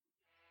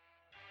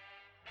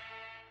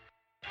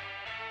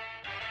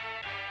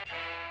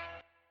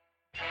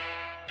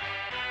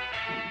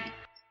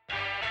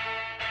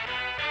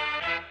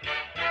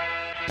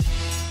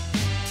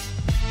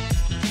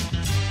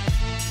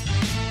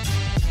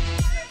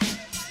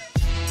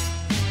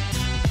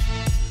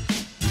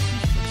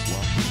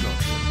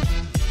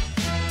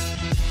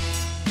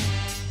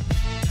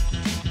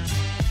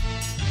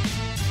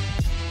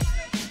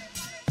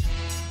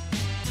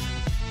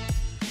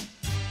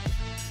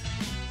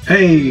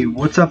Hey,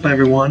 what's up,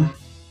 everyone?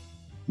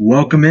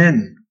 Welcome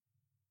in.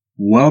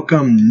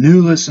 Welcome,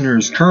 new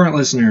listeners, current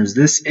listeners.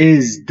 This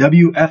is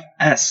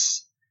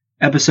WFS,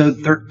 episode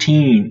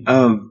 13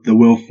 of The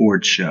Will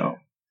Ford Show.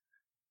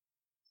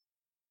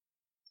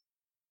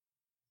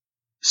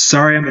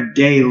 Sorry I'm a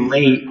day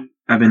late.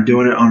 I've been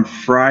doing it on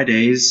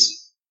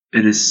Fridays.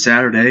 It is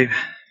Saturday.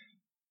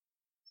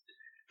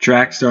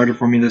 Track started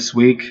for me this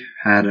week.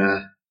 Had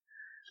a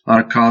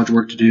lot of college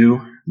work to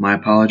do. My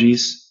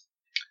apologies.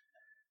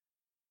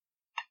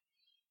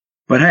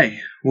 But hey,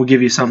 we'll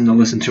give you something to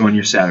listen to on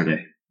your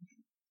Saturday.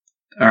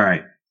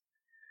 Alright.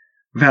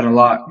 We've had a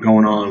lot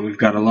going on. We've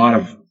got a lot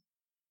of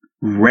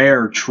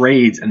rare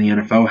trades in the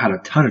NFL. Had a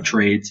ton of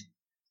trades.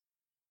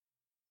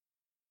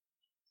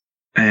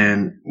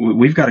 And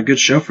we've got a good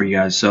show for you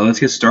guys. So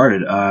let's get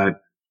started.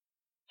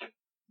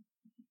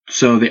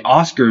 So the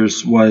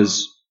Oscars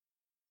was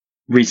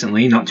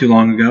recently, not too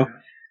long ago.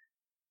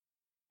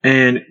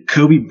 And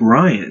Kobe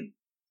Bryant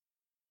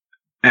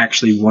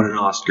actually won an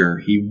Oscar.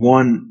 He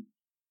won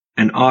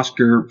an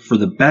Oscar for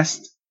the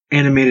best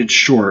animated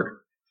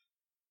short,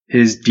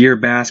 his Dear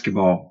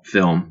Basketball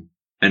film.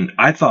 And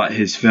I thought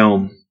his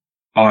film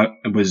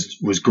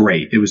was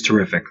great. It was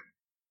terrific.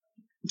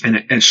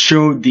 And it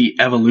showed the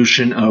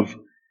evolution of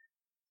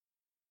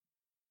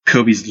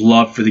Kobe's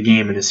love for the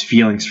game and his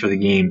feelings for the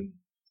game.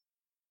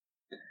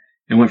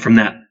 It went from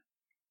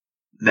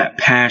that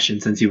passion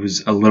since he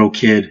was a little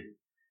kid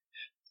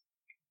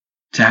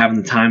to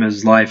having the time of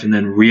his life and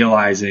then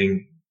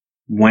realizing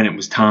when it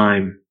was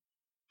time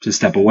to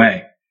step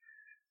away.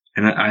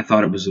 And I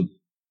thought it was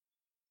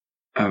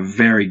a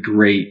very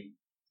great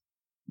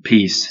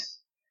piece.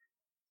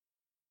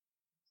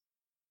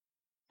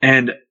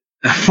 And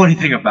a funny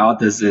thing about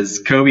this is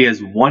Kobe has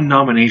one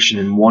nomination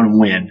and one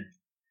win.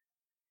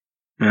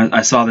 And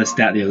I saw this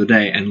stat the other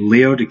day, and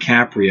Leo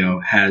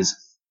DiCaprio has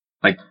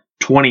like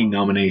 20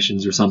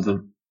 nominations or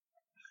something.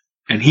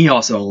 And he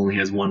also only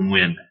has one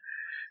win.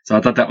 So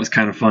I thought that was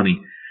kind of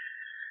funny.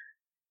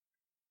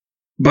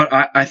 But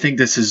I think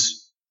this is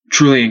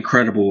truly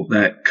incredible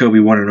that Kobe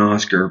won an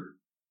Oscar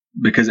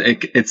because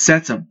it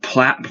sets a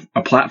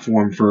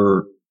platform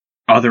for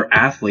other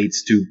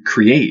athletes to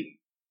create.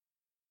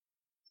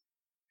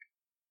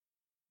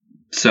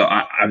 So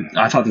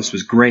I thought this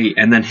was great.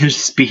 And then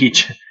his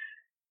speech,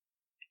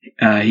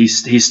 he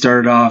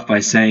started off by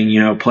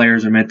saying,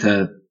 players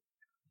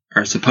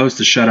are supposed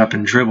to shut up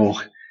and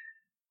dribble,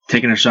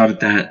 taking a shot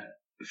at that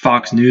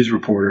Fox News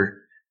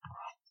reporter,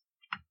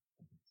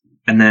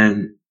 and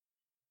then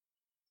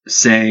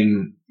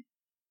saying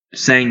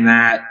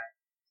that,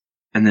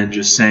 and then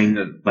just saying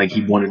that like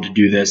he wanted to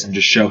do this and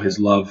just show his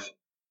love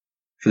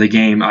for the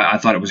game. I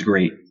thought it was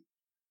great.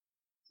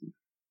 A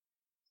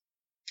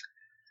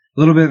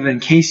little bit of,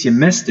 in case you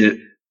missed it,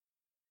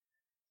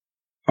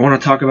 I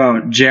want to talk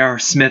about J.R.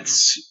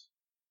 Smith's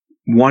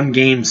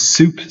one-game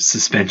soup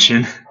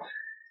suspension.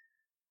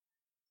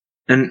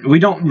 And we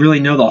don't really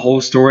know the whole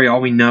story. All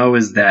we know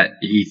is that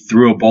he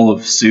threw a bowl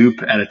of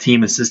soup at a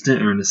team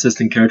assistant or an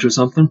assistant coach or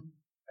something.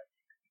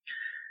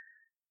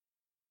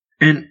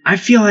 And I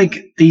feel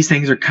like these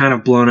things are kind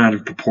of blown out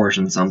of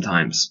proportion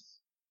sometimes.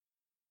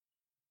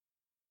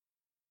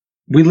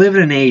 We live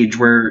in an age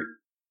where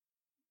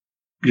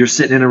you're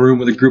sitting in a room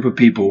with a group of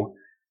people,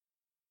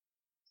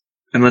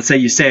 and let's say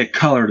you say a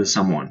color to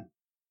someone.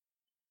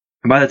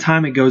 And by the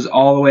time it goes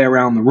all the way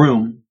around the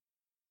room,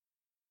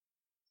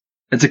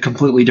 it's a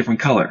completely different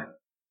color.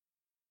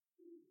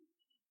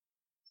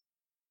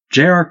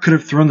 JR could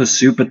have thrown the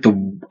soup at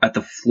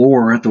the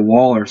floor or at the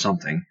wall or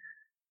something.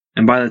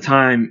 And by the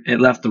time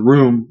it left the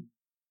room,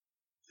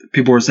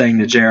 people were saying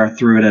that JR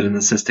threw it at an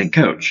assistant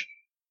coach.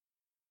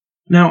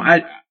 Now,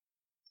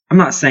 I'm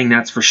not saying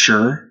that's for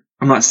sure.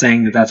 I'm not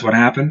saying that that's what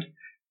happened.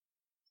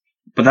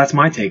 But that's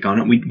my take on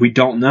it. We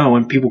don't know,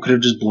 and people could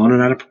have just blown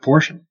it out of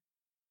proportion.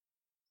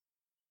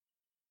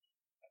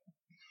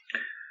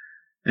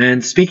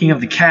 And speaking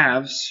of the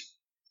Cavs,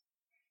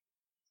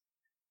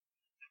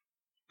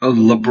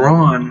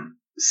 LeBron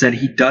said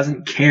he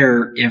doesn't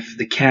care if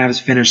the Cavs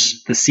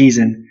finish the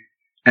season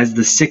as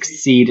the 6th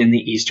seed in the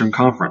Eastern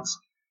Conference.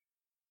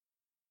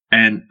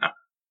 And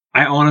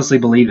I honestly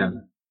believe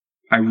him.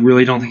 I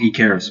really don't think he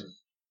cares.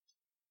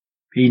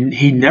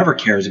 He never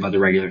cares about the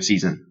regular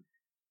season.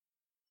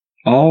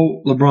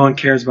 All LeBron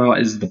cares about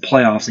is the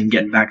playoffs and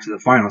getting back to the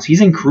finals.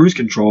 He's in cruise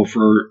control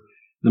for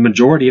the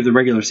majority of the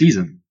regular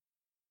season.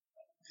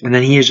 And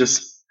then he is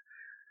just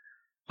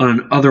on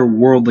an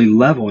otherworldly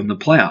level in the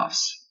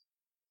playoffs.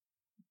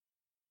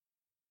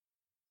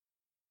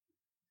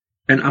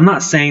 And I'm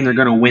not saying they're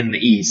going to win the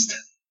East.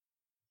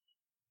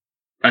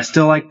 I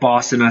still like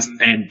Boston,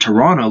 and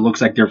Toronto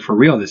looks like they're for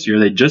real this year.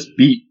 They just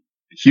beat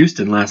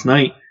Houston last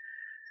night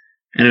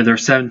and their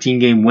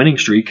 17-game winning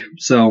streak.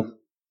 So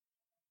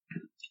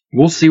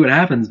we'll see what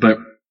happens, but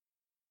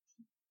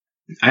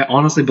I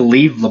honestly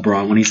believe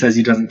LeBron when he says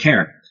he doesn't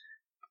care.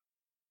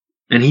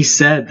 And he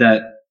said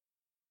that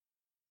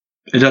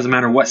it doesn't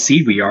matter what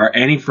seed we are,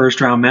 any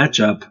first-round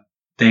matchup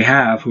they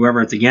have,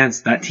 whoever it's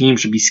against, that team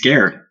should be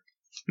scared.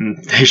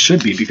 And they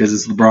should be because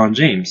it's LeBron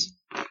James.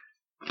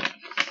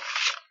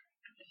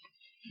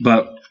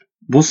 But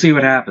we'll see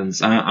what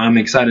happens. I'm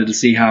excited to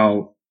see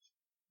how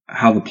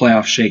the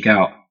playoffs shake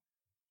out.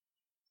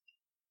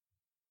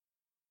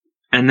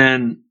 And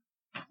then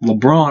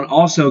LeBron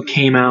also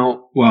came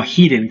out. Well,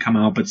 he didn't come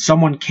out, but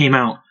someone came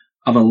out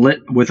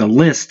with a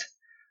list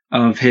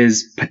of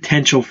his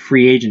potential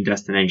free agent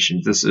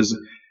destinations. This is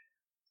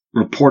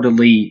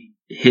reportedly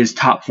his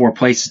top 4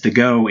 places to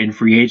go in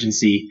free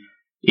agency,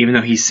 even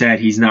though he said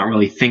he's not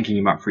really thinking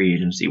about free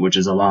agency, which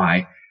is a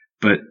lie.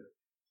 But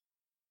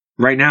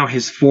right now,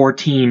 his 4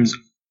 teams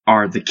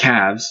are the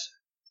Cavs,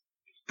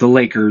 the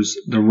Lakers,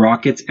 the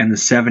Rockets, and the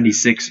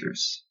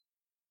 76ers.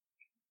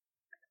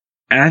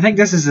 And I think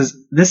this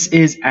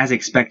is as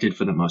expected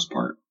for the most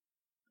part.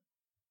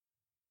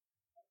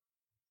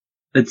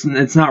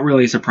 It's not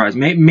really a surprise.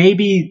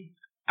 Maybe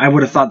I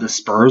would have thought the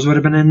Spurs would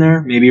have been in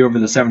there, maybe over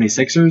the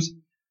 76ers.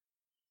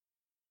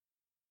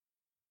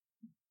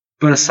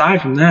 But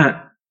aside from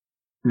that,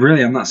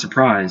 really, I'm not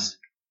surprised.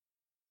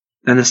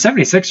 And the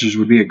 76ers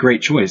would be a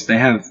great choice. They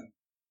have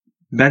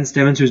Ben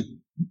Simmons,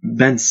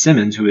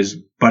 who is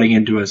budding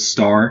into a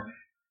star.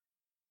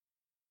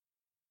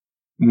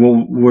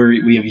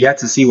 We have yet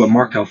to see what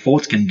Markelle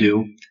Fultz can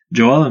do.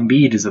 Joel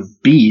Embiid is a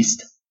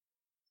beast.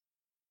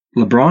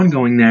 LeBron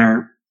going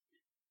there,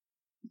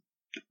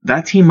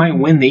 that team might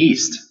win the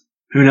East.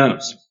 Who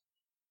knows?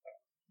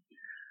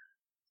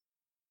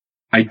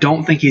 I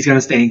don't think he's going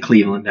to stay in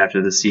Cleveland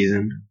after this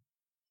season.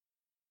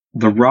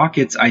 The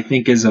Rockets, I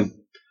think, it's a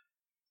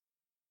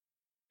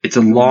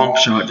long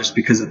shot just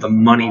because of the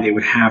money they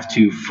would have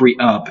to free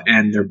up,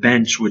 and their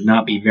bench would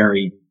not be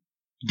very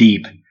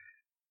deep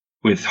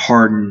with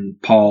Harden,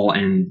 Paul,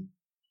 and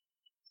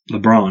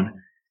LeBron.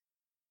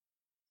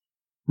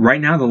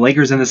 Right now, the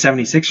Lakers and the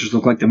 76ers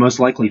look like the most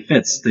likely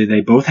fits. They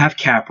both have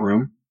cap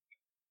room.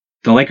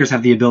 The Lakers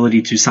have the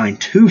ability to sign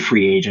 2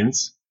 free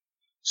agents,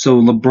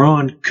 so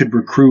LeBron could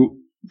recruit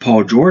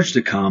Paul George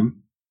to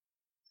come.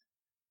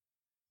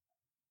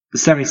 The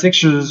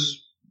 76ers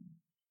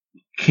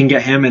can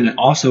get him and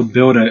also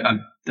build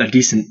a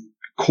decent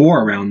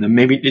core around them.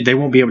 Maybe they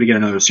won't be able to get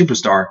another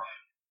superstar,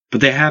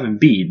 but they have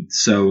Embiid,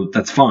 so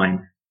that's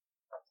fine.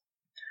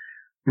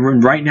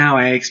 Right now,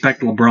 I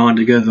expect LeBron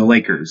to go to the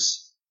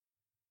Lakers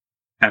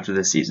after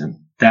this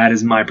season. That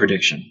is my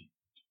prediction.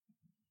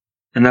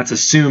 And that's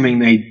assuming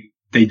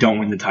they don't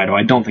win the title.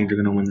 I don't think they're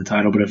going to win the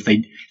title, but if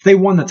they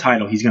won the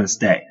title, he's going to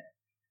stay.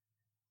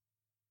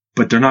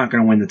 But they're not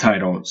going to win the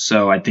title,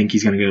 so I think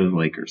he's going to go to the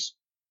Lakers.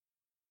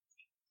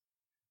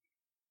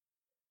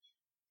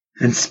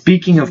 And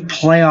speaking of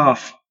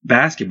playoff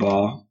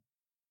basketball,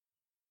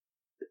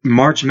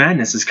 March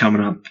Madness is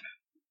coming up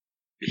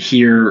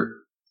here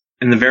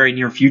in the very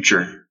near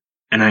future.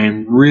 And I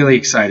am really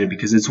excited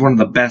because it's one of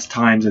the best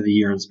times of the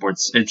year in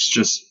sports. It's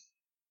just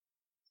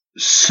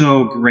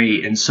so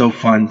great and so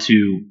fun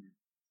to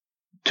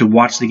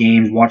watch the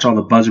games, watch all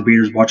the buzzer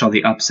beaters, watch all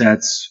the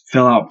upsets,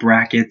 fill out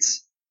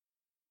brackets.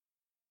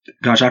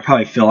 Gosh, I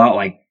probably fill out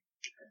like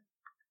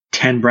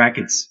 10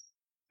 brackets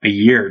a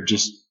year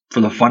just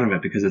for the fun of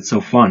it because it's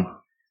so fun.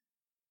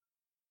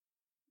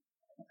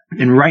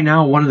 And right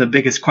now, one of the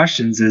biggest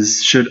questions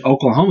is, should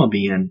Oklahoma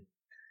be in?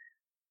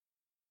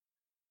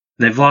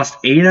 They've lost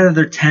 8 out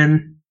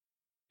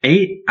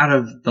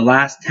of the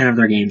last 10 of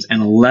their games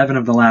and 11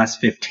 of the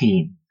last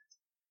 15.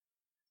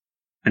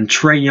 And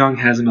Trae Young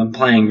hasn't been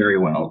playing very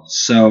well.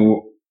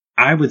 So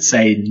I would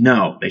say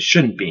no, they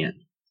shouldn't be in.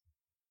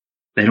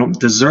 They don't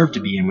deserve to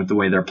be in with the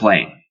way they're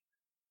playing.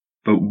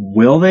 But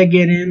will they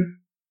get in?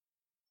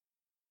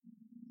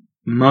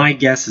 My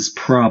guess is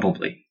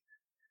probably.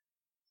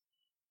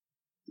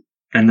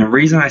 And the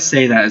reason I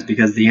say that is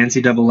because the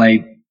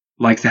NCAA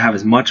likes to have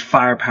as much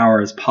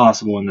firepower as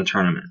possible in the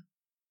tournament.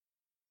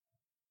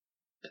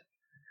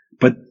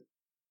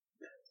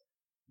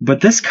 But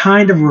this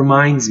kind of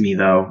reminds me,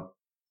 though,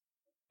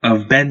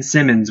 of Ben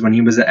Simmons when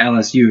he was at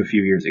LSU a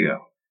few years ago.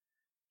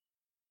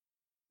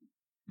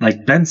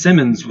 Like, Ben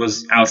Simmons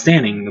was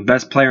outstanding, the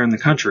best player in the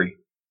country.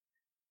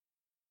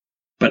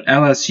 But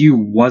LSU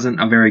wasn't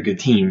a very good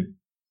team,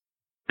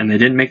 and they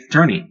didn't make the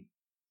tourney.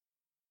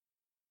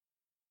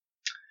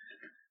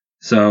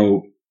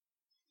 So,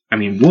 I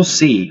mean, we'll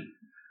see.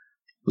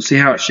 We'll see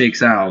how it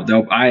shakes out.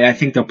 I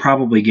think they'll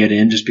probably get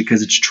in just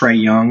because it's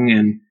Trae Young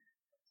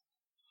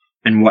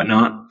and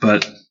whatnot.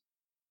 But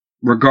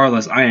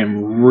regardless, I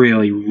am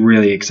really,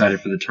 really excited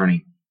for the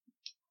tourney.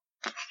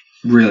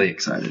 Really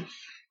excited.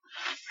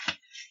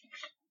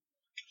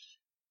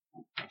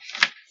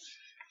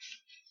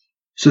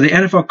 So the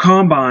NFL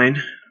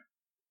Combine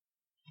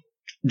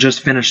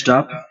just finished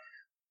up.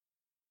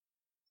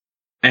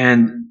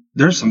 And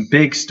there's some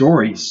big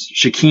stories.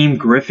 Shaquem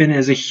Griffin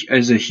is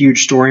a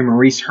huge story.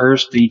 Maurice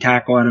Hurst, the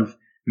tackle out of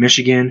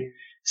Michigan.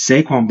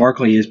 Saquon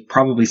Barkley is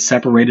probably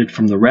separated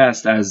from the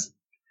rest as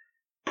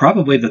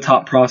probably the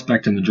top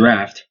prospect in the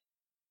draft.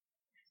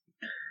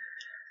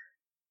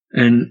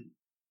 And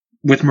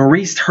with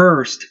Maurice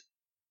Hurst,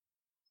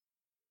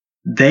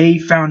 they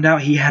found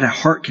out he had a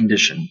heart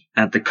condition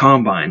at the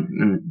Combine.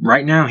 And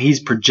right now he's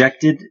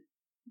projected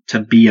to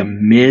be a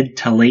mid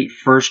to late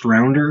first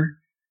rounder.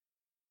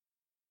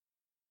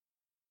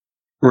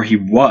 or he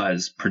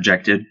was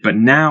projected, but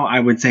now I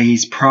would say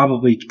he's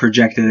probably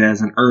projected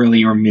as an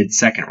early or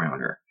mid-second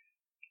rounder.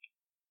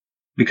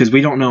 Because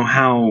we don't know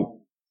how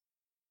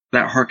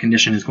that heart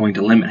condition is going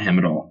to limit him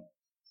at all.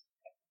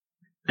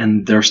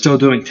 And they're still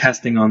doing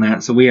testing on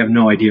that, so we have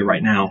no idea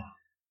right now.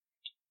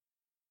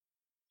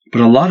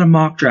 But a lot of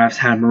mock drafts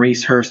had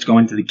Maurice Hurst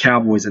going to the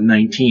Cowboys at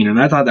 19,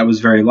 and I thought that was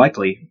very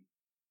likely.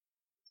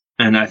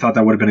 And I thought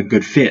that would have been a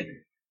good fit.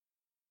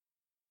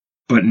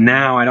 But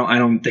now I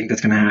don't think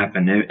that's going to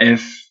happen.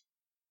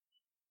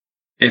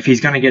 If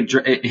he's going to get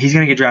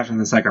drafted in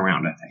the second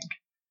round, I think.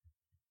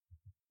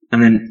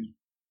 And then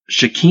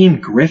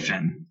Shaquem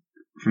Griffin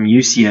from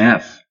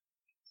UCF.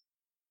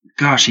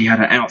 Gosh, he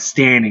had an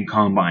outstanding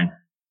combine.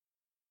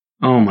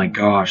 Oh my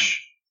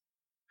gosh.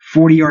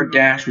 40-yard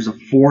dash was a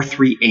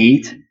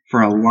 4.38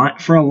 for a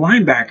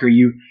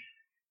linebacker.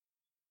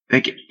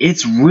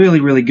 It's really,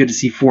 really good to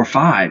see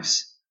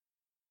 4.5s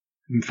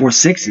and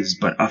 4.6s,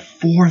 but a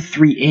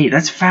 4.38,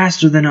 that's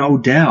faster than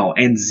Odell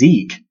and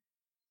Zeke.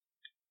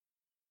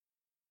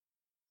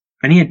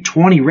 And he had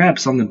 20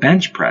 reps on the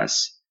bench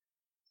press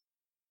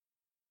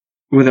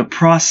with a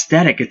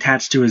prosthetic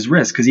attached to his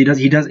wrist because he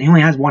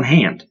only has one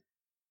hand.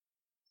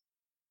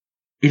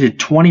 He did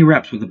 20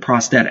 reps with a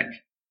prosthetic.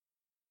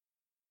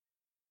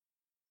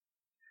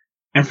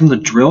 And from the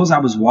drills I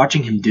was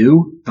watching him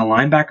do, the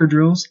linebacker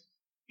drills,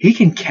 he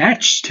can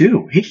catch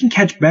too. He can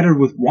catch better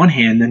with one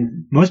hand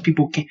than most of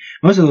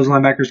those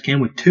linebackers can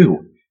with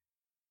two.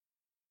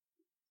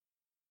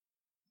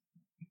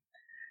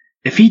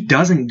 If he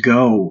doesn't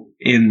go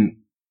in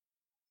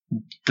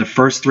the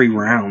first 3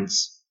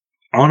 rounds,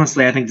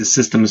 honestly, I think the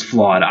system is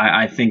flawed.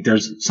 I think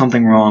there's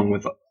something wrong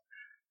with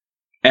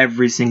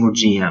every single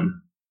GM.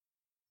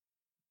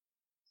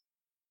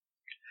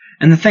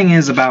 And the thing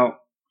is about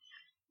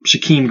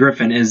Shaquem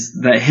Griffin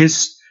is that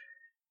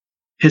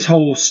his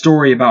whole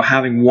story about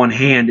having one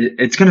hand,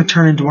 it's going to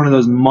turn into one of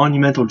those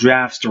monumental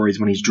draft stories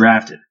when he's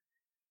drafted.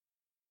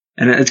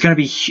 And it's going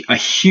to be a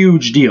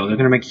huge deal. They're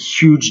going to make a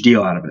huge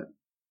deal out of it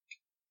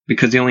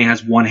because he only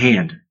has one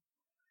hand.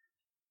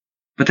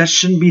 But that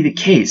shouldn't be the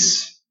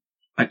case.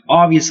 Like,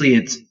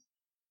 obviously,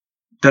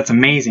 that's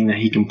amazing that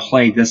he can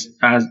play this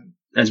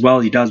as well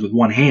as he does with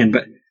one hand,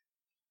 but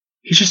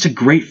he's just a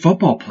great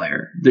football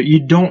player. That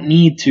you don't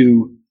need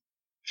to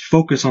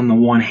focus on the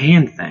one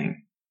hand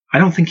thing. I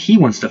don't think he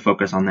wants to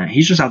focus on that.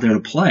 He's just out there to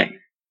play.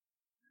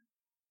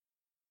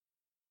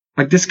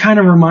 Like, this kind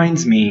of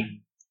reminds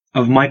me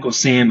of Michael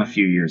Sam a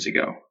few years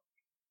ago.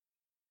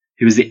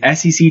 He was the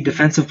SEC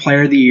Defensive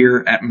Player of the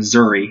Year at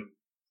Missouri.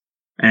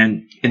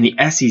 And in the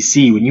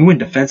SEC, when you win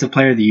Defensive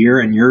Player of the Year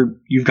and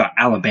you've got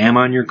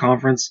Alabama in your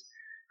conference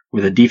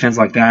with a defense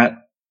like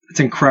that, it's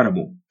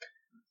incredible.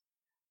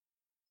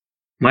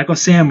 Michael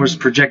Sam was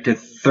projected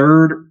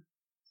third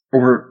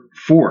or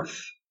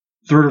fourth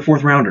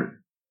rounder.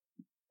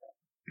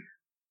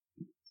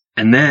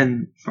 And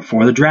then,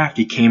 before the draft,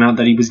 he came out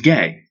that he was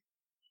gay.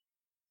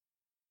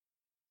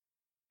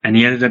 And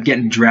he ended up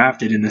getting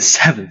drafted in the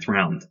 7th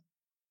round.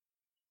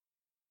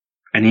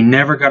 And he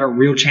never got a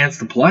real chance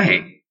to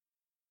play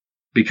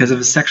because of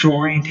his sexual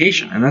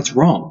orientation, and that's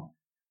wrong.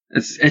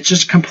 It's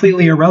just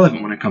completely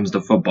irrelevant when it comes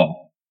to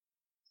football.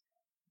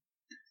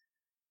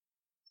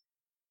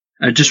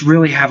 I just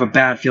really have a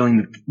bad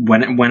feeling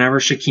that whenever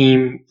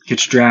Shaquem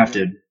gets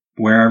drafted,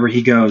 wherever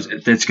he goes,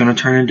 it's going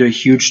to turn into a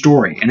huge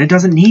story. And it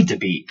doesn't need to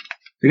be.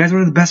 The guy's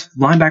one of the best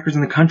linebackers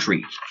in the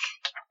country.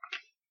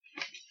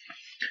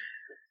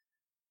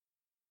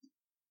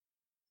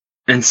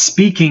 And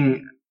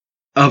speaking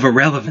of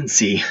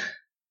irrelevancy,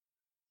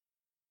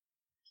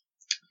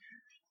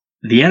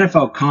 the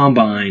NFL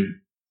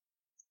Combine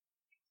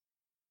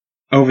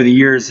over the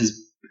years has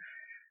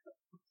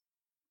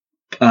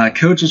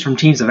coaches from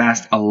teams have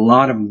asked a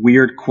lot of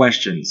weird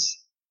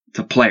questions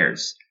to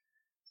players.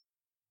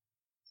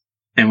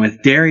 And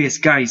with Darius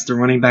Geist, the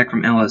running back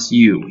from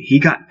LSU, he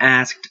got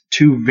asked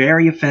 2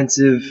 very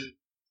offensive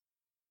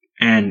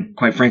and,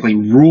 quite frankly,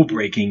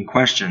 rule-breaking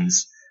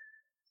questions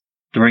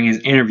during his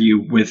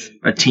interview with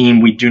a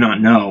team we do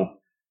not know.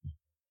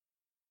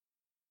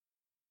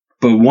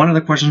 But one of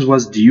the questions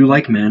was, do you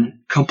like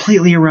men?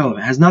 Completely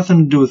irrelevant. Has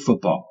nothing to do with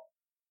football.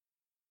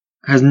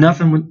 Has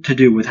nothing to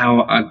do with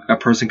how a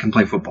person can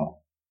play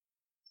football.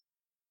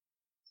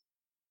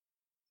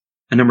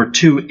 And number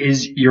 2,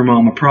 is your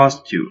mom a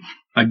prostitute?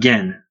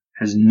 Again,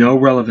 has no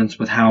relevance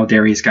with how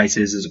Darius Geist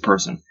is as a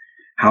person.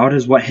 How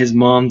does what his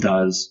mom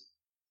does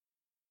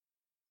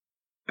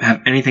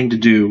have anything to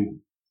do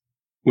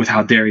with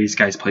how Darius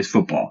Geist plays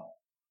football?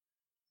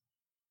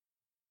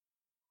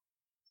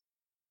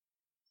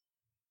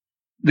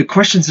 The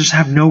questions just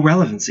have no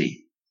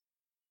relevancy.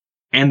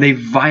 And they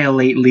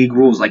violate league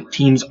rules. Like,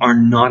 teams are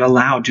not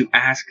allowed to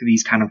ask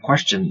these kind of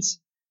questions.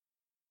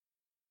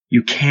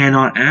 You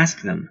cannot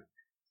ask them.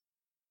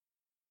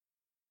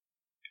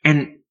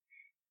 And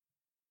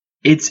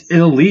it's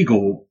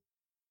illegal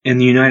in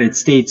the United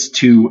States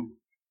to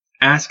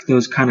ask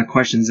those kind of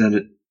questions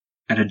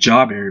at a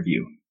job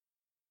interview.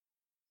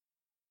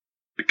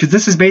 Because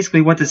this is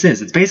basically what this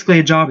is. It's basically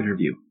a job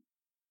interview.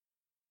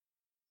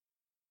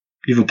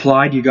 You've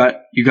applied, you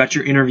got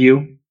your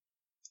interview,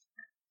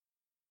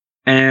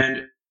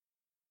 and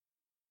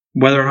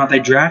whether or not they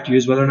draft you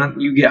is whether or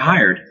not you get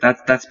hired.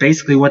 That's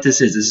basically what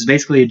this is. This is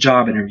basically a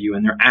job interview,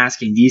 and they're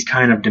asking these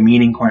kind of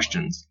demeaning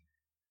questions.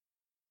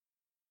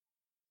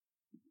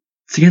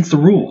 It's against the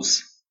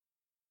rules.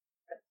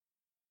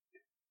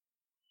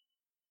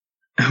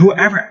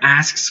 Whoever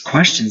asks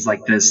questions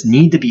like this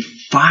need to be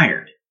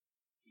fired.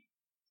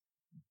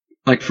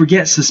 Like,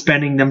 forget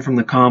suspending them from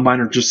the combine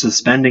or just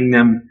suspending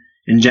them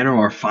in general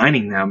or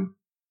fining them.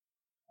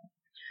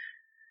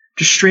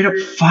 Just straight up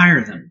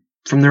fire them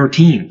from their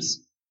teams.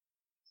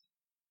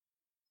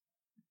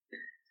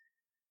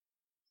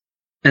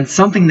 And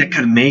something that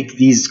could make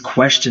these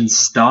questions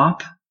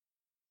stop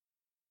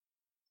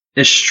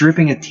is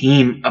stripping a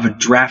team of a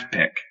draft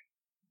pick.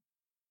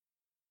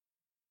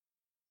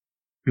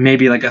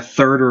 Maybe like a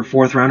third or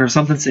fourth rounder,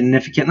 something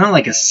significant, not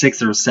like a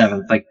sixth or a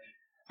seventh. Like,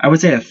 I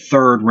would say a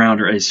third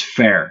rounder is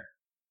fair.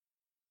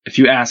 If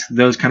you ask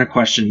those kind of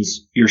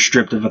questions, you're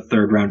stripped of a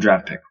third round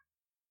draft pick.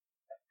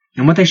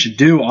 And what they should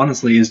do,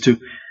 honestly, is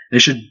they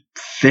should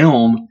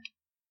film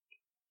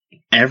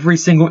every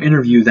single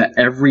interview that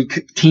every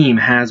team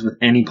has with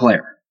any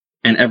player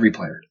and every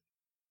player.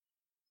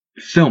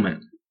 Film it.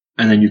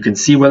 And then you can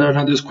see whether or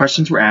not those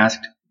questions were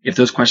asked. If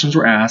those questions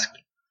were asked,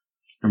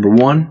 number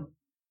one,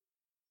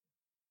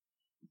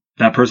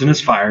 that person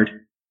is fired.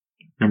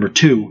 Number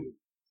two,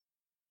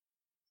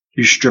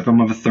 you strip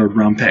them of a third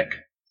round pick.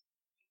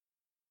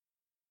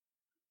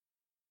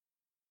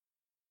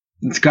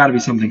 It's got to be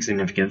something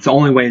significant. It's the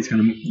only way it's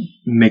going to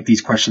make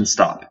these questions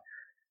stop.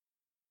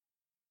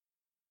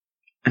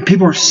 And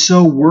people are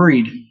so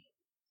worried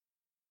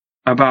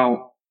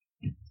about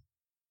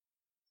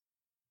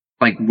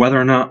like whether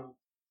or not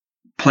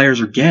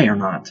players are gay or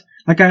not.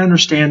 Like, I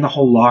understand the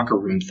whole locker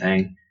room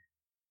thing.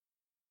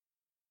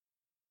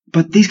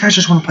 But these guys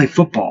just want to play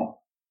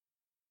football.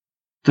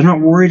 They're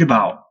not worried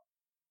about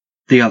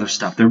the other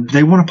stuff.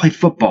 They want to play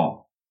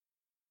football.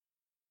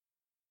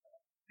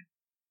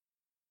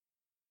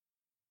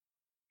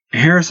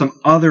 Here are some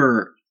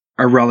other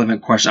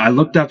irrelevant questions. I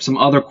looked up some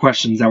other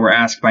questions that were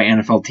asked by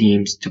NFL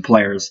teams to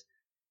players.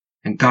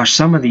 And gosh,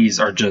 some of these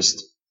are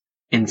just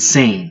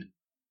insane.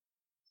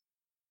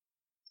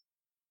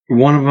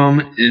 One of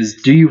them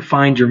is, do you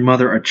find your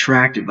mother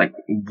attractive? Like,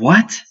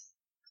 what?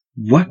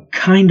 What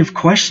kind of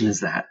question is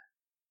that?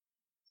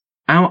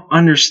 I don't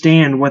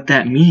understand what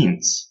that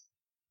means.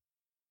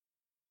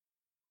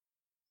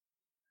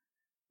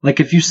 Like,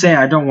 if you say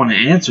I don't want to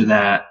answer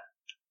that,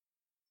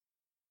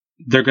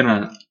 they're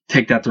gonna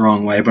take that the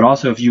wrong way. But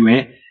also, if you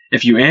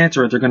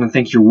answer it, they're gonna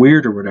think you're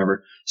weird or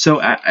whatever. So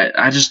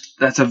I just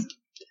that's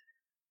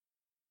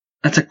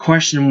a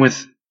question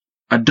with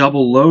a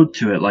double load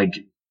to it. Like,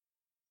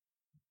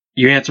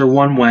 you answer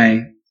one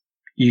way,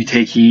 you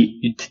take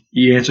heat.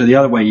 You answer the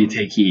other way, you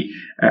take heat.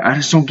 I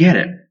just don't get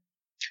it.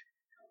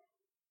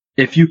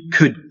 If you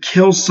could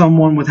kill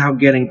someone without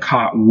getting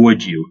caught,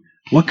 would you?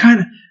 What kind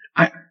of...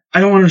 I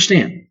don't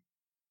understand.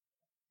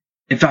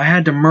 If you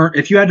had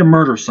to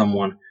murder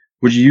someone,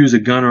 would you use a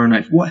gun or a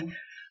knife? What?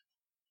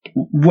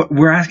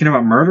 We're asking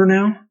about murder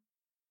now?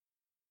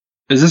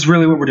 Is this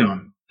really what we're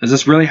doing? Is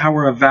this really how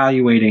we're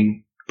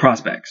evaluating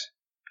prospects?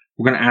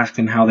 We're going to ask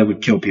them how they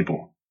would kill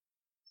people.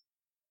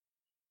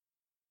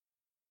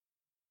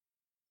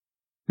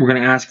 We're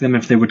going to ask them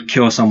if they would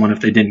kill someone if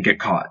they didn't get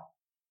caught.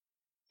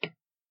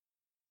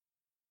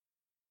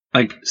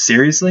 Like,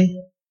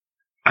 seriously?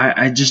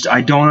 I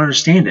don't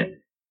understand it.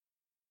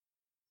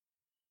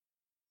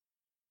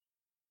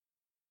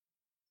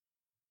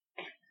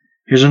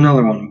 Here's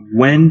another one.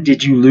 When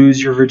did you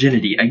lose your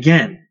virginity?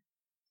 Again,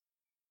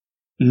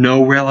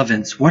 no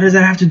relevance. What does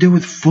that have to do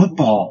with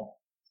football?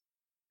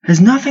 It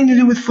has nothing to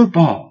do with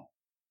football.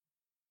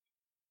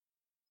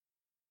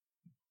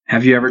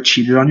 Have you ever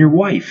cheated on your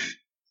wife?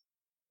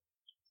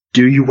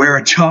 Do you wear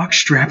a jock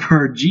strap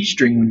or a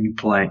G-string when you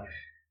play?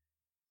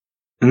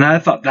 And I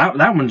thought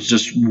that one's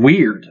just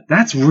weird.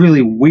 That's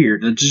really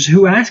weird. It's just,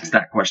 who asks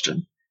that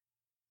question?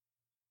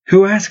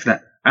 Who asks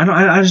that? I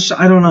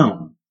don't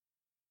know.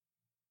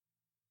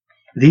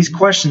 These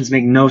questions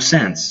make no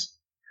sense.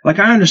 Like,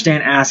 I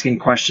understand asking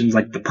questions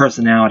like the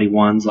personality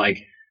ones,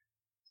 like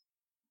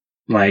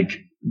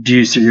do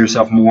you see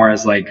yourself more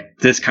as like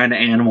this kind of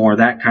animal or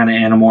that kind of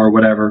animal or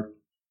whatever?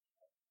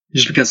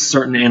 Just because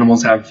certain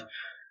animals have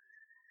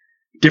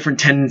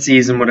different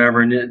tendencies and whatever,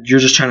 and you're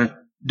just trying to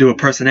do a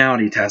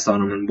personality test on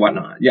them and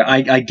whatnot. Yeah,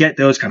 I get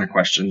those kind of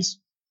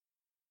questions.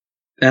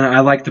 And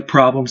I like the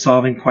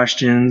problem-solving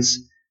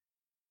questions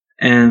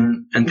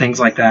and things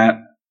like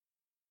that.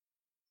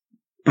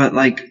 But,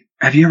 like,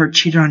 have you ever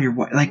cheated on your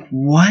wife? Like,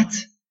 what?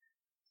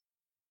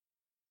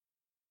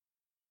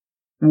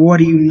 What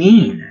do you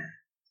mean?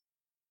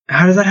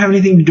 How does that have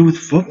anything to do with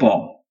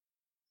football?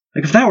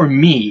 Like, if that were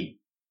me,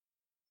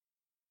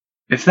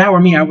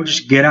 I would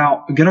just get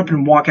up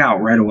and walk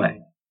out right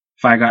away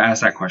if I got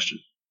asked that question.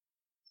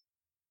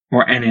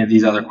 Or any of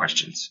these other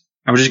questions.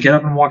 I would just get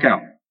up and walk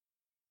out.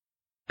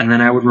 And then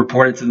I would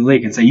report it to the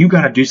league and say, you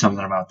got to do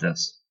something about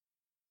this.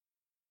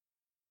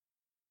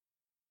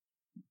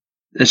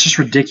 It's just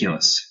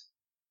ridiculous.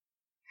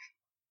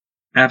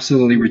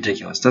 Absolutely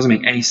ridiculous. Doesn't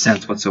make any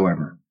sense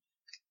whatsoever.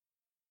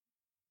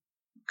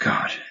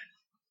 God.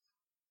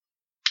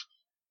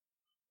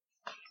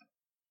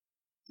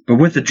 But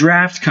with the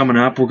draft coming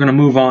up, we're going to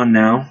move on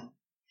now.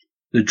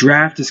 The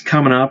draft is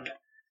coming up,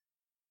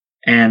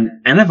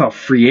 and NFL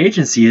free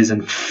agency is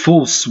in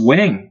full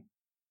swing.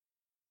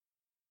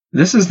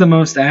 This is the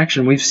most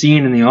action we've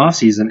seen in the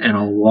offseason in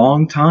a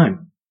long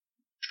time.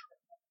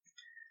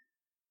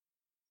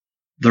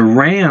 The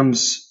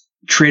Rams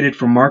traded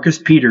for Marcus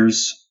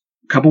Peters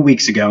a couple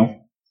weeks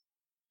ago.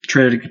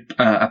 Traded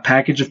a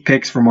package of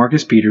picks for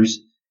Marcus Peters,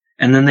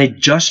 and then they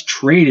just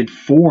traded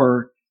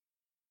for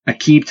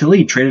Aqib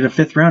Talib. Traded a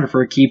 5th rounder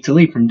for Aqib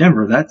Talib from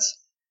Denver.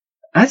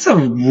 That's a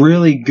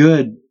really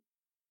good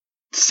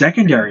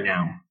secondary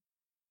now.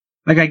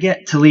 Like, I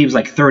get Talib's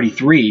like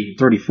 33,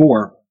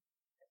 34,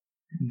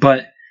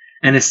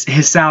 and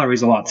his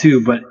salary's a lot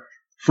too, but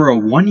for a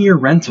 1-year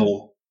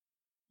rental,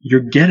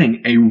 you're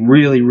getting a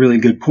really, really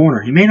good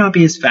corner. He may not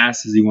be as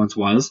fast as he once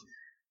was,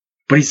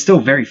 but he's still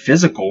very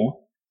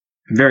physical,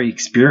 very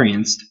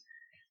experienced.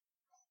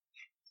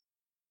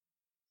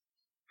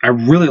 I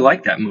really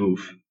like that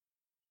move.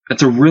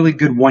 That's a really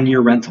good 1-year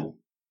rental.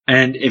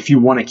 And if you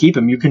want to keep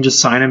him, you can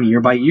just sign him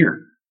year by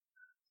year.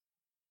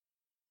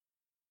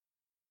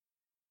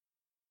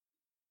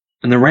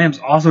 And the Rams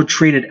also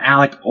traded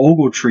Alec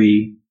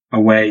Ogletree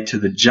away to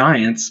the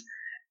Giants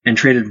and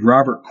traded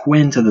Robert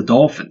Quinn to the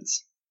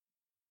Dolphins.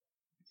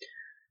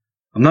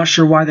 I'm not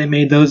sure why they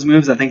made those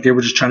moves. I think they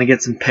were just trying to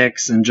get some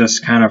picks and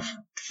just kind of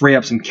free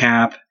up some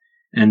cap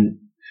and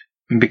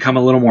become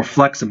a little more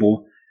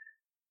flexible.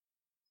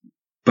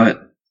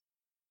 But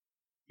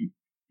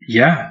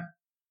yeah,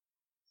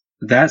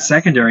 that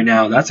secondary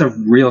now, that's a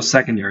real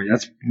secondary.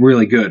 That's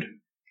really good.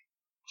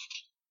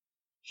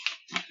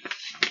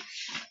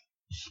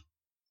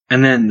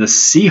 And then the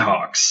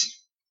Seahawks.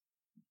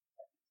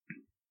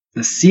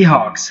 The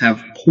Seahawks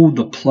have pulled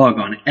the plug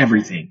on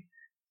everything.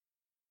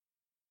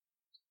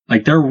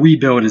 Like, their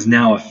rebuild is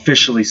now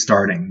officially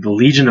starting. The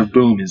Legion of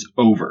Boom is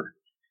over.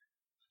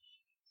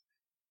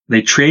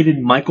 They traded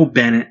Michael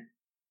Bennett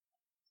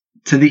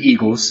to the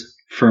Eagles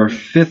for a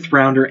 5th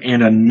rounder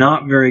and a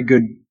not very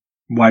good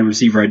wide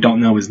receiver. I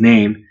don't know his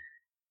name.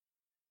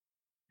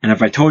 And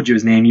if I told you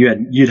his name,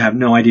 you'd have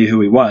no idea who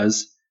he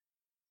was.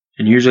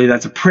 And usually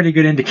that's a pretty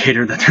good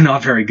indicator that they're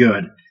not very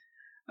good.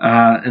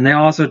 And they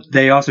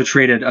also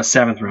traded a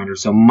 7th rounder.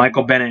 So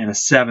Michael Bennett and a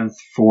 7th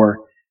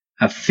for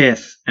a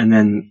 5th and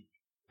then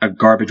a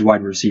garbage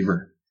wide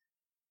receiver.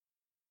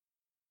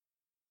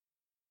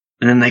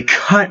 And then they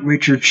cut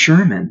Richard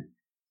Sherman.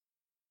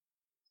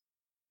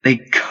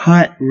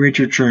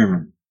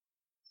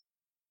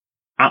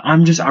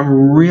 I'm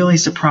really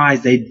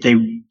surprised they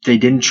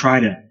didn't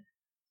try to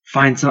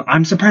find some.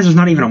 I'm surprised there's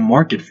not even a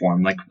market for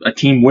him. Like, a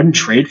team wouldn't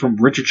trade for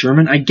Richard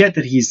Sherman. I get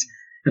that he's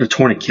got a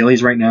torn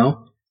Achilles right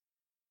now,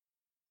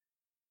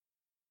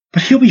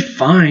 but he'll be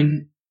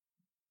fine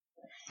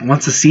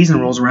once the season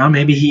rolls around.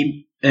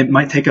 Maybe it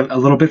might take a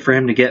little bit for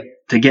him to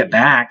get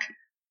back,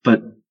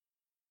 but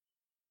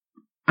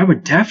I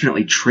would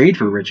definitely trade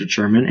for Richard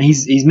Sherman.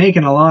 He's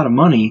making a lot of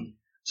money,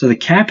 so the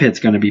cap hit's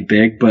going to be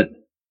big. But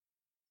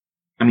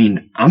I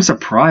mean, I'm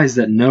surprised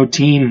that no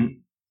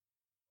team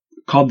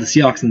called the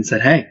Seahawks and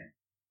said, "Hey,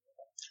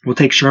 we'll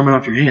take Sherman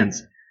off your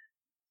hands."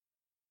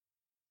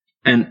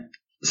 And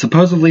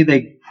supposedly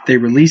they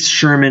released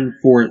Sherman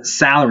for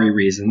salary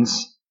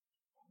reasons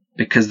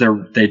because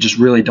they just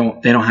really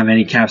don't have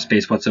any cap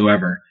space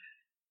whatsoever.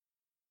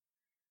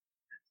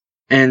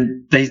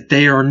 And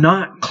they are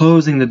not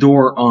closing the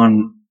door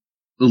on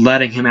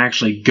letting him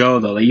actually go,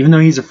 though. Even though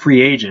he's a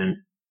free agent,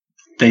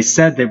 they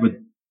said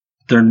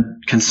they're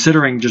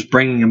considering just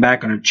bringing him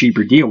back on a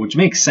cheaper deal, which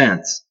makes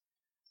sense.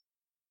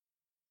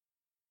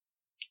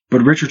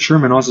 But Richard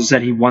Sherman also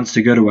said he wants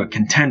to go to a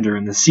contender,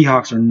 and the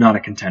Seahawks are not a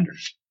contender.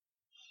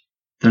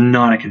 They're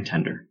not a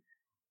contender.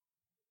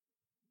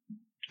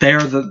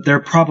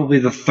 They're probably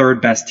the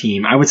 3rd best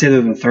team. I would say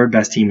they're the 3rd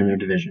best team in their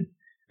division.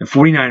 The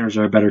 49ers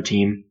are a better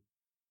team,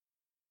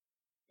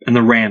 and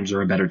the Rams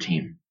are a better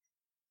team.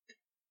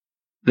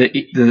 The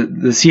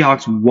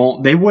Seahawks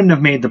wouldn't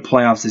have made the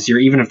playoffs this year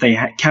even if they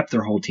had kept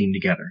their whole team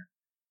together.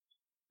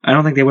 I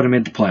don't think they would have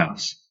made the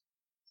playoffs.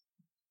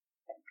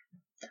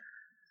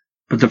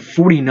 But the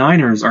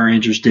 49ers are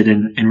interested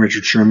in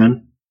Richard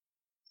Sherman.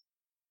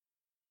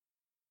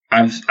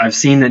 I've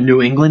seen that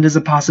New England is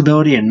a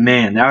possibility, and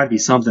man, that would be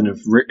something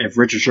if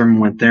Richard Sherman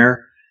went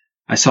there.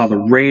 I saw the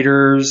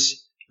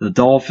Raiders, the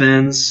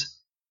Dolphins.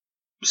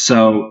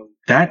 So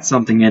that's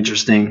something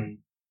interesting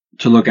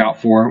to look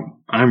out for.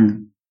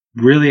 I'm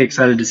really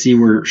excited to see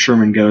where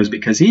Sherman goes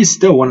because he's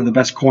still one of the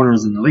best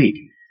corners in the league.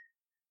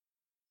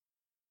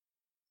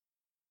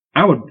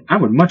 I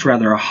would much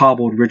rather a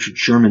hobbled Richard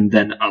Sherman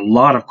than a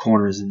lot of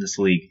corners in this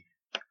league.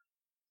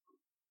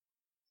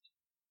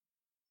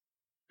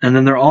 And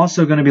then they're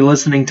also going to be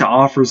listening to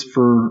offers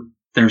for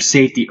their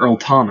safety, Earl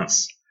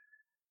Thomas.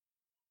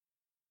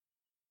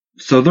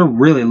 So they're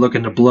really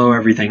looking to blow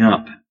everything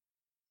up.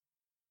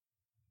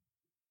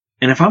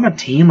 And if I'm a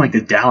team like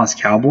the Dallas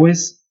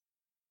Cowboys,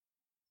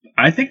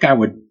 I think I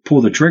would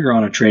pull the trigger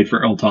on a trade for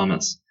Earl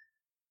Thomas.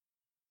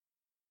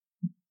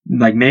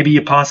 Like maybe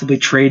you possibly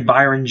trade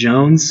Byron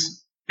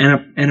Jones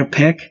and a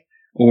pick,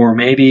 or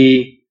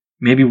maybe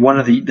one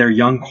of their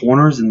young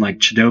corners in like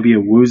Chidobe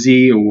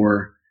Awuzie,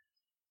 or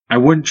I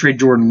wouldn't trade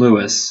Jordan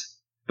Lewis,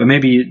 but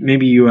maybe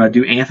you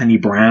do Anthony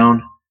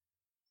Brown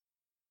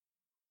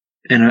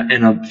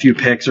and a few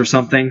picks or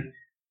something.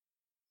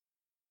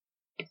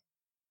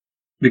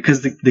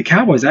 Because the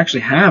Cowboys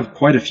actually have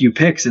quite a few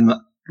picks in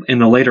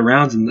the later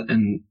rounds,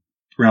 in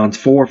rounds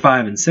 4,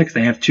 5, and 6.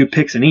 They have 2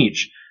 picks in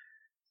each.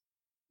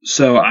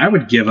 So I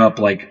would give up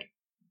like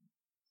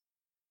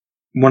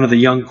one of the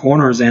young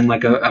corners and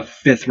like a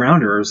 5th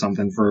rounder or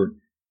something for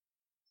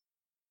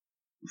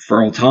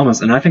Earl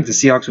Thomas. And I think the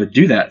Seahawks would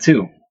do that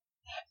too.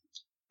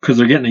 Because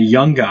they're getting a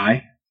young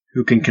guy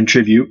who can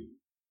contribute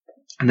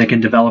and they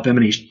can develop him,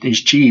 and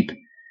he's cheap.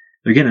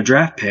 They're getting a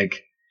draft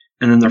pick.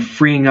 And then they're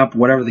freeing up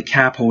whatever the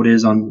cap hold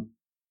is on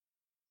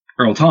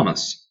Earl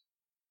Thomas.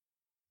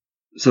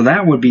 So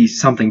that would be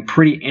something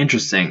pretty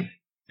interesting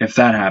if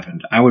that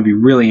happened. I would be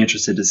really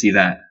interested to see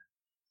that.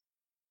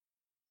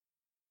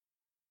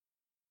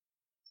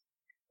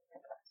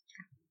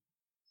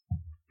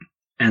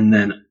 And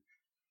then,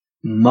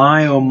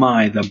 my oh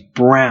my, the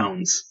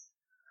Browns.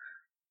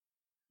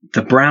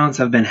 The Browns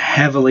have been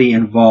heavily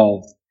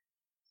involved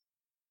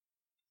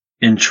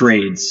in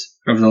trades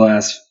over the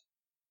last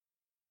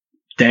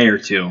day or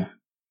two.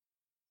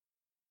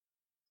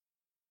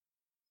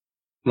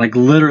 Like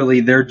literally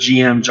their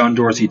GM John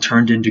Dorsey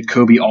turned into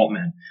Kobe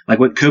Altman. Like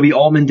what Kobe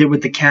Altman did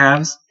with the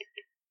Cavs,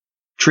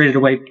 traded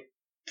away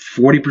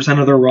 40%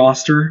 of their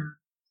roster.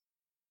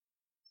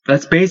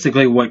 That's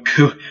basically what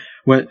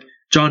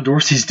John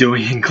Dorsey's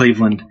doing in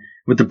Cleveland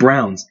with the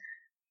Browns.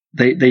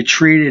 They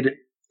traded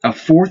a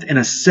 4th and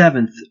a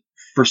 7th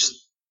for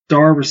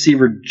star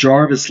receiver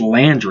Jarvis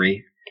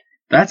Landry.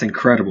 That's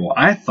incredible.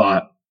 I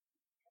thought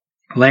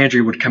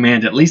Landry would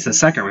command at least a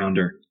 2nd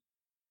rounder.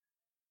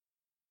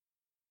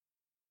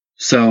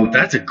 So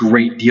that's a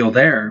great deal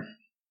there.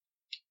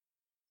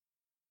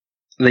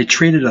 They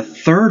traded a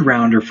 3rd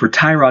rounder for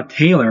Tyrod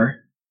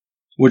Taylor,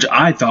 which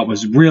I thought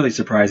was really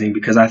surprising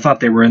because I thought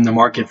they were in the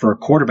market for a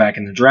quarterback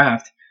in the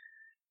draft.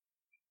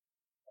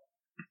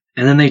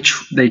 And then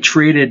they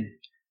traded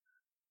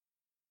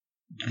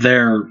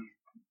their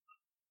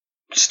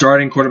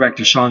starting quarterback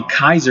DeShone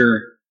Kizer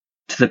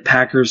to the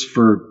Packers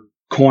for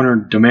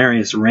corner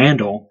Demarius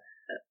Randall.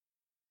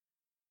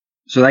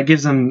 So that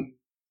gives them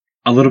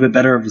a little bit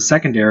better of a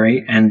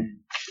secondary, and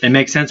it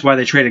makes sense why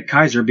they traded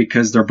Kizer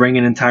because they're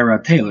bringing in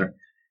Tyrod Taylor.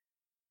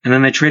 And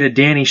then they traded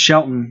Danny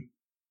Shelton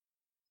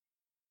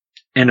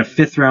and a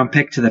 5th round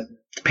pick to the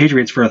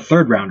Patriots for a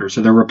 3rd rounder.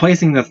 So they're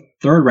replacing the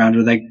 3rd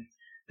rounder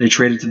they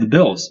traded to the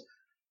Bills.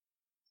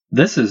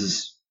 This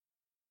is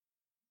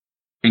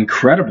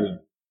incredible.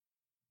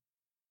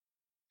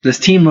 This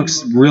team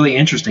looks really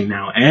interesting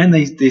now. And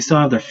they still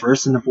have their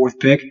 1st and the 4th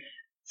pick,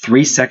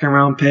 3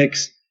 second-round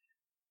picks,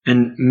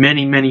 and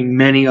many, many,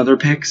 many other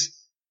picks.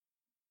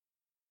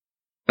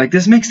 Like,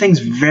 this makes things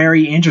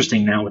very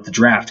interesting now with the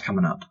draft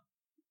coming up.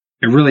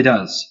 It really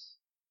does.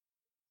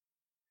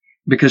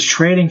 Because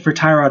trading for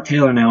Tyrod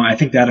Taylor now, I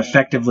think that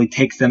effectively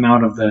takes them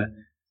out of the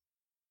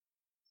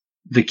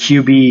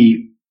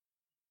QB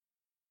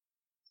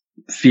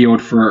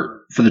field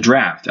for the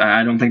draft.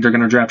 I don't think they're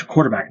going to draft a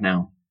quarterback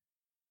now.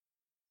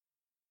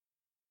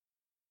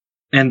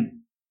 And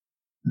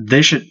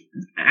they should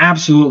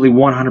absolutely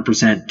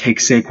 100% take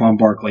Saquon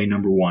Barkley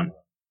number 1.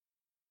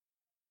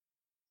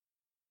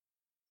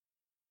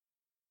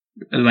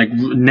 Like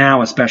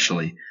now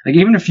especially. Like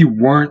even if you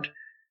weren't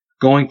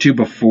going to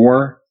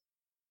before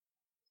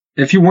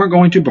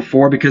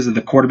because of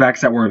the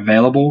quarterbacks that were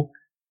available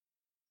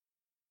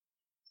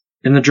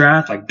in the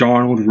draft, like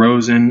Darnold,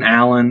 Rosen,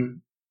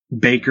 Allen,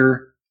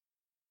 Baker.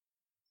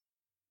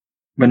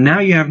 But now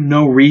you have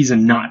no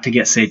reason not to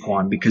get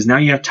Saquon because now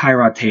you have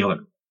Tyrod Taylor.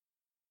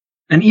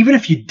 And even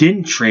if you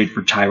didn't trade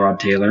for Tyrod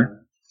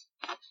Taylor,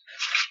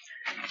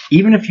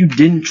 even if you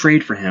didn't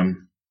trade for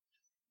him,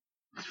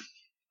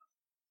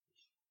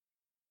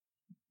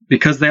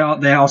 because they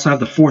also have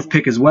the 4th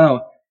pick as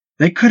well,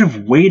 they could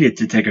have waited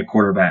to take a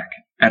quarterback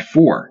at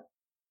 4.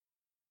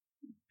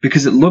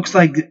 Because it looks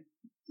like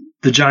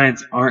the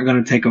Giants aren't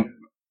going to take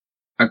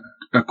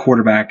a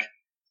quarterback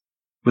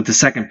with the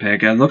 2nd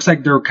pick. It looks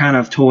like they're kind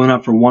of tooling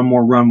up for one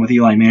more run with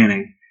Eli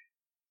Manning.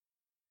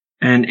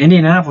 And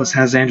Indianapolis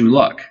has Andrew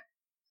Luck.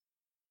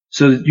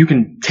 So you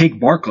can take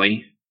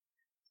Barkley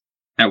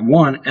at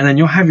 1, and then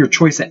you'll have your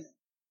choice at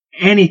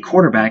any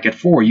quarterback at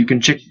 4. You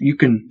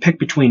can pick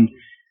between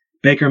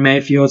Baker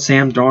Mayfield,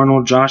 Sam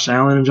Darnold, Josh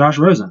Allen, and Josh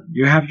Rosen.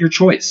 You have your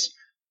choice.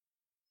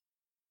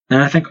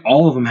 And I think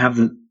all of them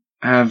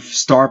have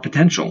star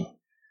potential.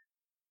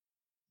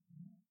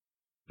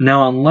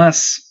 Now,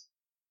 unless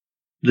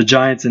the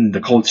Giants and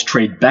the Colts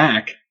trade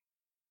back,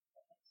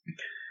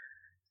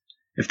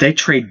 if they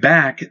trade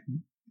back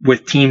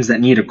with teams that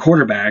need a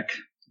quarterback,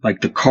 like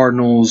the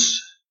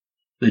Cardinals,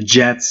 the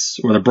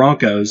Jets, or the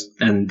Broncos,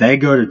 and they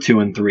go to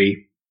 2 and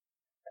 3,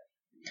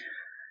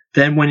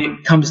 then when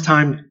it comes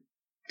time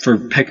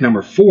for pick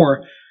number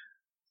 4,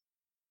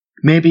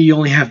 maybe you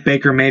only have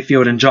Baker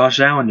Mayfield and Josh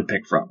Allen to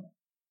pick from,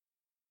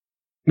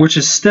 which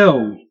is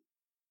still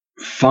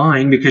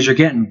fine because you're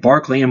getting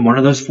Barkley and one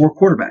of those 4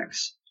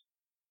 quarterbacks.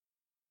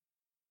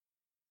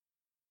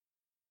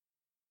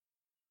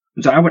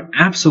 So I would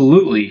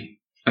absolutely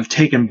have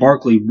taken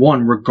Barkley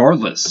 1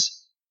 regardless.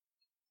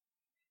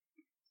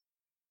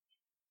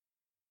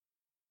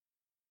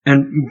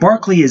 And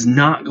Barkley is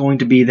not going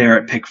to be there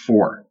at pick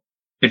 4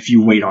 if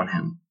you wait on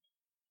him.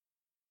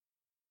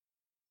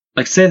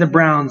 Like, say the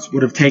Browns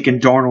would have taken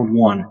Darnold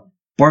 1.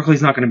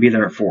 Barkley's not going to be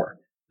there at 4.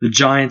 The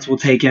Giants will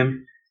take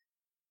him.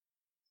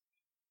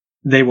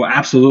 They will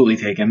absolutely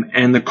take him.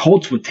 And the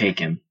Colts would take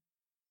him.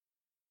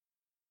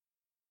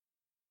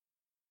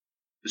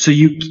 So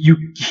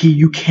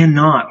you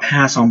cannot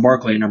pass on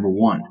Barkley at number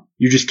 1.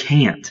 You just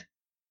can't.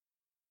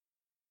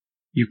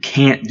 You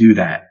can't do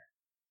that.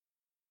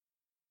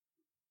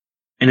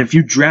 And if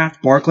you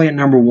draft Barkley at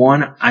number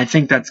 1, I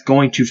think that's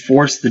going to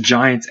force the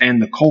Giants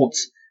and the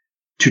Colts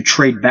to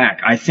trade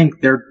back. I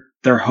think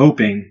they're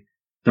hoping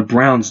the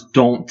Browns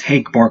don't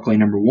take Barkley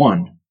number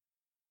 1.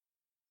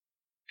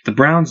 If the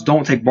Browns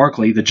don't take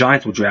Barkley, the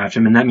Giants will draft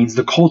him, and that means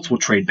the Colts will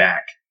trade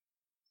back.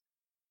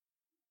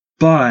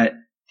 But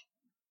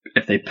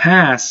if they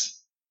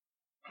pass,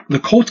 the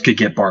Colts could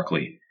get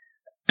Barkley.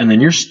 And then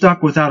you're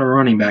stuck without a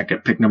running back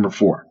at pick number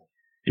 4.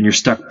 And you're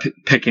stuck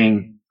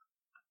picking,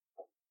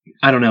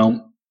 I don't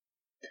know,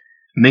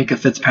 Minkah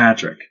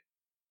Fitzpatrick.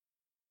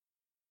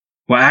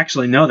 Well,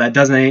 actually, no, that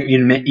doesn't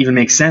even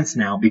make sense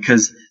now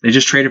because they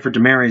just traded for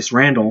Demarius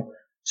Randall,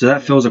 so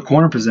that fills a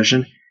corner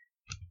position.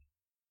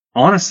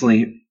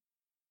 Honestly,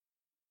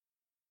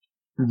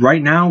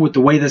 right now with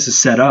the way this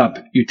is set up,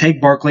 you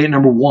take Barkley at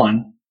number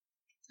 1.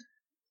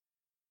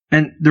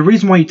 And the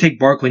reason why you take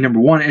Barkley number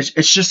 1 is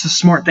it's just a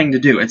smart thing to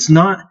do. It's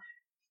not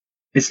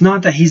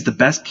that he's the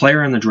best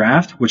player in the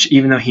draft, which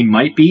even though he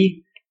might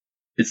be,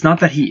 it's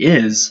not that he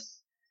is.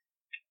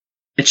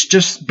 It's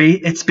just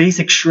it's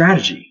basic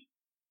strategy.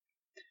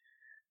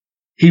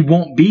 He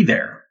won't be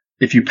there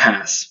if you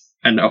pass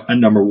at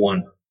number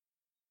 1.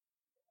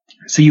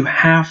 So you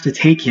have to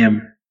take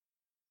him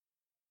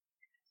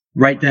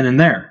right then and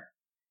there.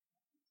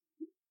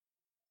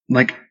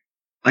 Like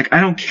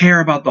I don't care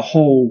about the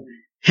whole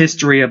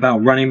history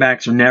about running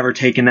backs are never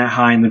taken that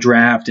high in the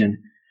draft and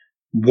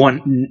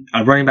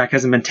a running back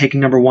hasn't been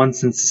taken number 1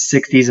 since the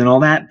 60s and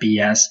all that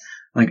BS.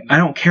 Like, I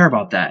don't care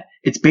about that.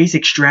 It's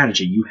basic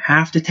strategy. You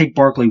have to take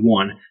Barkley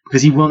 1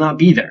 because he will not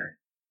be there.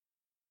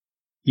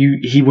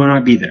 He will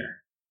not be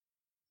there.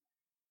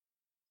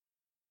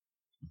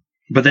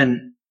 But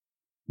then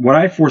what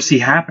I foresee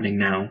happening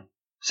now,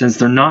 since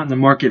they're not in the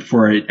market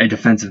for a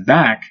defensive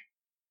back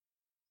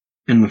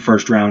in the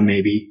first round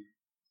maybe,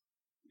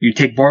 you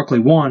take Barkley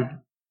 1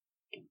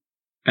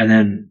 and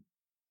then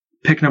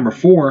pick number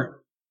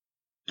 4,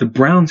 the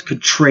Browns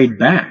could trade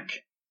back.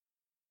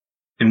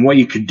 And what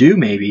you could do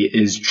maybe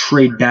is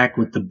trade back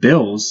with the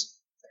Bills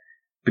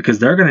because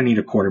they're going to need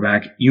a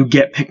quarterback. You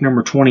get pick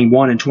number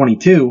 21 and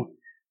 22,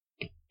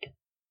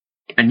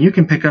 and you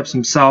can pick up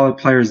some solid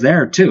players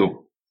there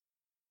too.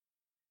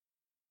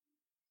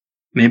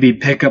 Maybe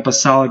pick up a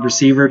solid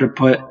receiver to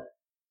put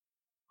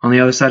on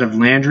the other side of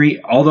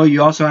Landry, although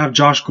you also have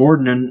Josh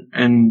Gordon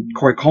and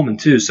Corey Coleman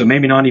too, so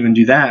maybe not even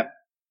do that.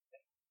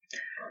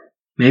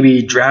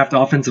 Maybe draft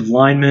offensive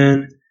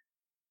linemen.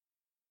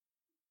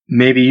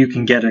 Maybe you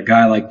can get a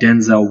guy like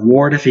Denzel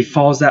Ward if he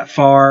falls that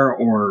far,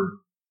 or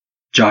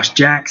Josh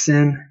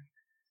Jackson.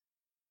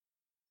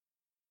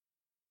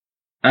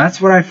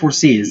 That's what I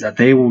foresee, is that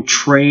they will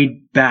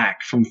trade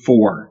back from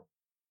 4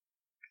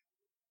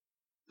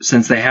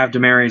 since they have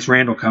Demarius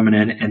Randall coming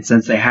in and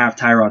since they have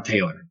Tyrod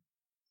Taylor.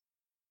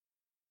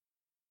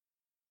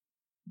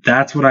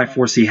 That's what I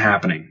foresee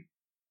happening.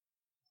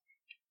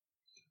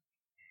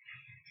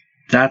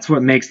 That's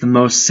what makes the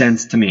most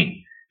sense to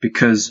me,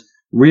 because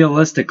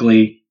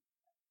realistically,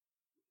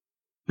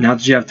 now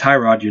that you have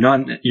Tyrod, you're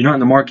not in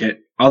the market.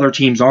 Other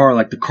teams are,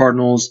 like the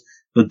Cardinals,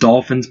 the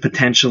Dolphins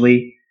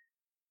potentially,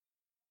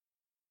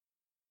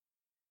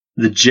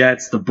 the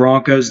Jets, the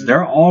Broncos.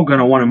 They're all going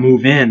to want to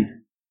move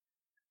in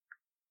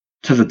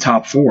to the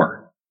top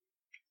 4.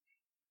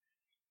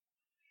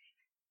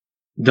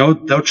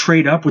 They'll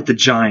trade up with the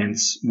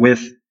Giants,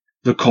 with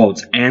the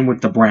Colts, and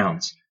with the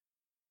Browns.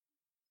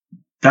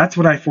 That's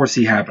what I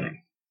foresee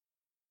happening.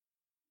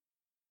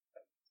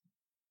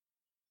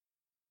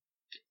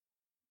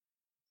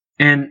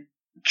 And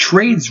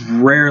trades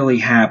rarely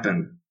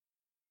happen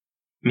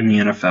in the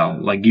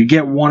NFL. Like, you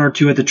get 1 or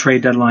 2 at the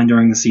trade deadline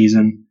during the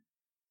season.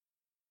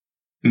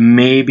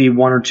 Maybe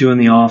 1 or 2 in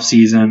the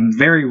offseason.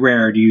 Very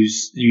rare do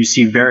you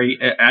see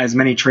as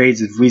many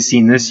trades as we've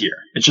seen this year.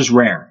 It's just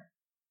rare.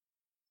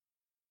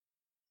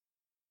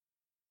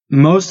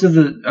 Most of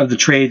the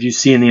trades you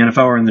see in the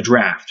NFL are in the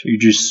draft.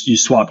 You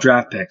swap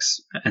draft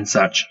picks and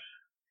such.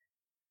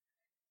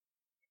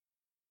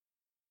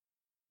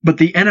 But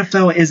the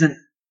NFL isn't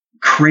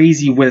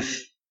crazy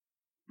with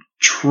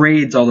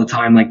trades all the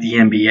time like the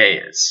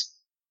NBA is.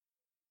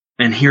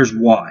 And here's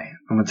why.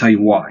 I'm going to tell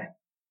you why.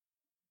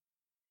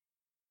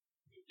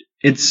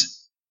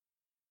 It's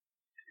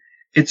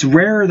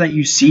rare that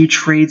you see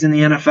trades in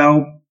the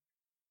NFL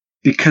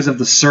because of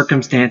the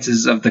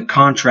circumstances of the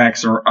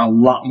contracts are a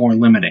lot more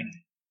limiting.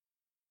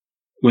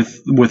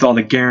 With all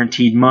the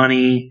guaranteed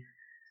money,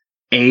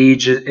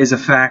 age is a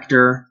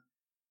factor.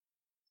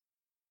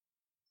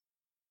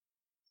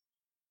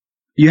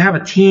 You have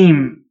a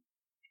team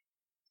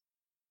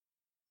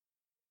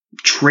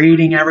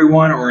trading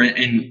everyone or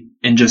in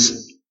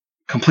just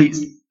complete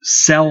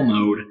sell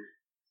mode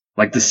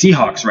like the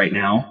Seahawks right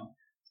now.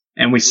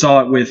 And we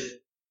saw it with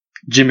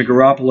Jimmy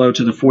Garoppolo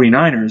to the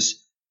 49ers.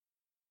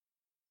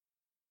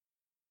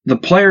 The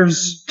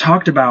players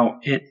talked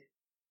about it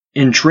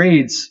in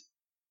trades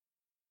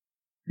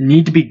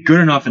need to be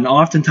good enough and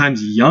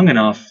oftentimes young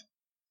enough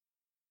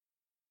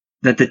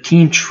that the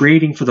team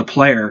trading for the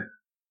player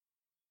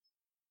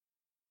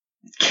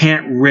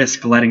can't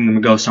risk letting them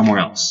go somewhere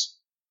else.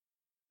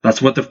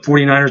 That's what the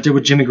 49ers did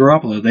with Jimmy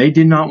Garoppolo. They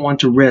did not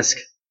want to risk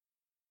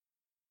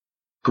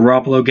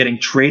Garoppolo getting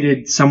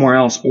traded somewhere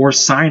else or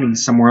signing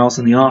somewhere else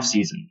in the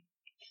offseason.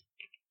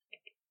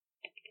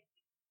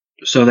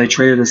 So they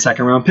traded a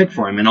second-round pick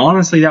for him. And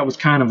honestly, that was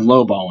kind of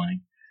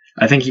lowballing.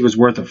 I think he was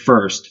worth a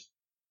first.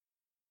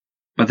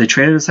 But they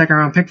traded a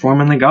second-round pick for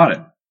him, and they got it.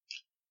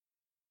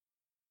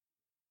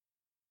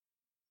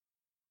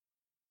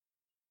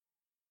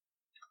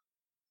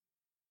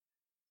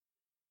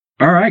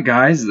 All right,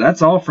 guys.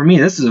 That's all for me.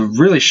 This is a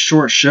really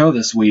short show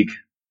this week.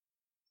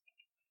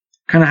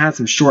 Kind of had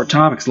some short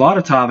topics. A lot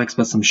of topics,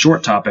 but some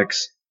short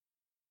topics.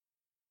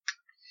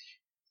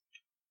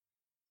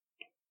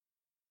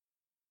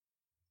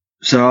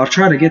 So I'll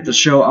try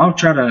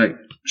to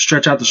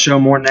stretch out the show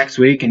more next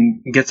week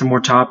and get some more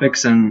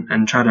topics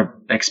and try to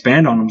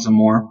expand on them some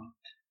more.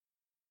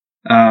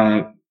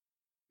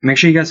 Make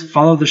sure you guys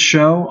follow the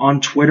show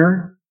on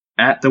Twitter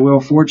at The Will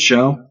Ford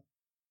Show.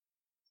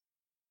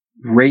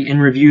 Rate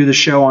and review the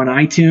show on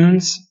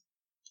iTunes.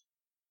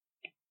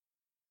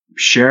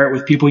 Share it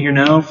with people you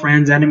know,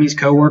 friends, enemies,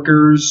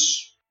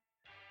 coworkers,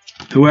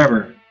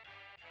 whoever.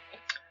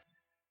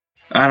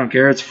 I don't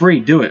care. It's free.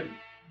 Do it.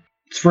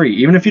 It's free.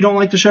 Even if you don't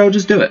like the show,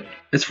 just do it.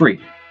 It's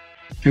free.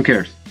 Who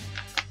cares?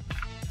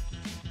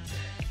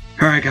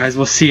 Alright, guys.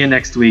 We'll see you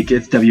next week.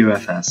 It's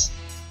WFS.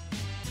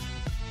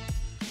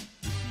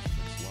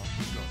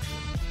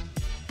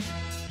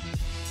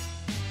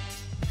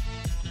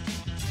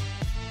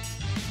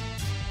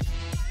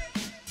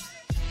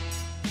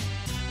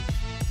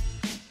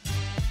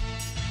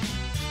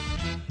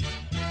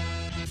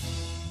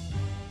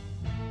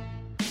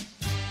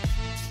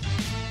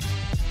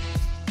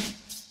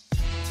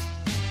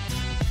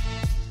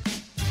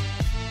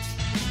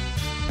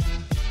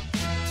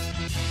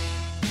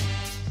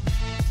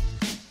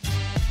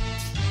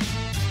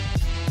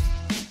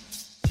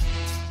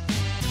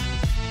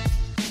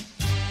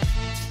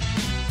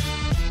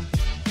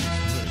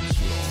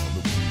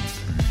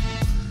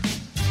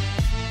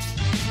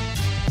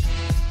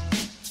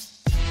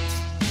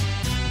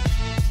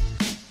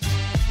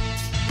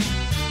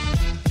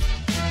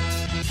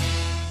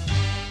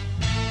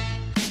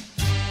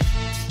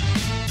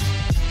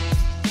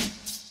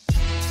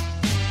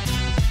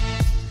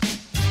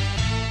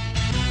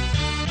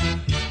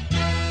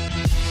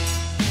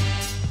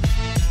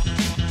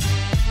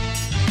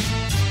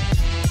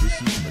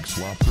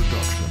 Swap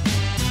Production.